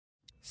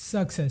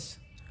Success.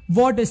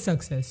 What is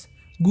success?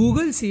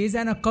 Google says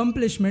an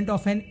accomplishment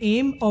of an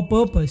aim or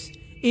purpose.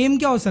 Aim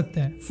क्या हो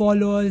सकता है?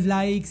 Followers,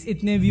 likes,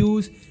 इतने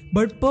views.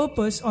 But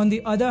purpose on the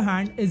other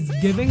hand is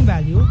giving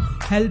value,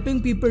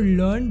 helping people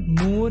learn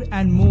more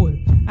and more,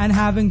 and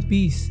having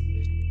peace.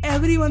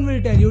 Everyone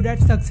will tell you that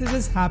success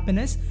is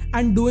happiness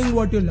and doing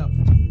what you love.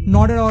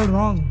 Not at all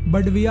wrong,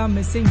 but we are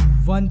missing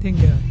one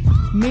thing here.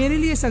 मेरे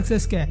लिए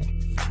success क्या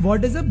है?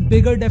 What is a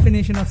bigger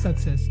definition of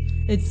success?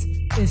 It's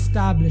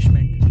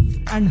establishment.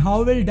 And how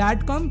will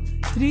that come?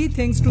 3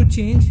 things to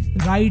change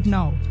right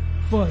now.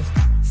 First,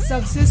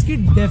 success की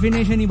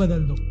definition ही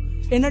बदल दो.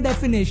 In a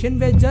definition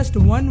where just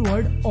one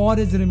word "or"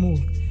 is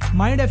removed.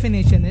 My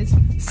definition is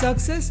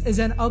success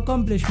is an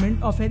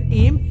accomplishment of an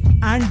aim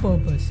and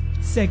purpose.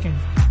 Second,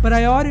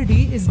 priority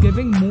is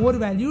giving more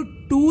value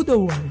to the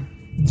world.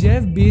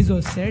 Jeff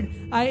Bezos said,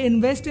 "I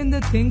invest in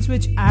the things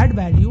which add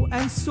value,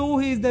 and so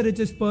he is the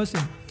richest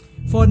person."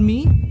 For me,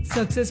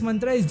 success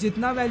mantra is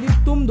जितना value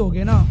तुम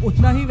दोगे ना,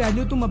 उतना ही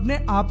value तुम अपने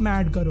आप में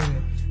add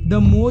करोगे. The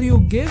more you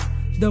give,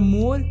 the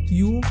more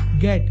you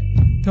get.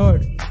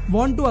 Third,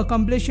 want to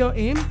accomplish your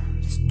aim?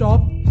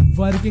 Stop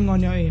working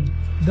on your aim.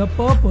 The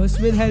purpose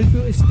will help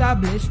you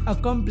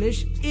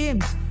accomplish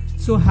aims.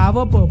 So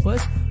have a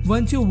purpose.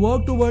 Once you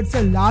work towards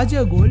a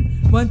larger goal,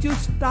 once you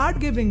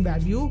start giving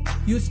value,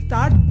 you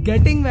start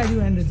getting value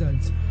and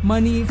results.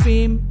 Money,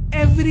 fame,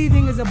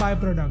 everything is a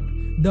byproduct.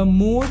 The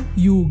more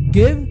you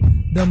give,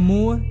 the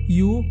more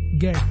you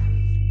get.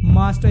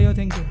 Master your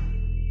thinking.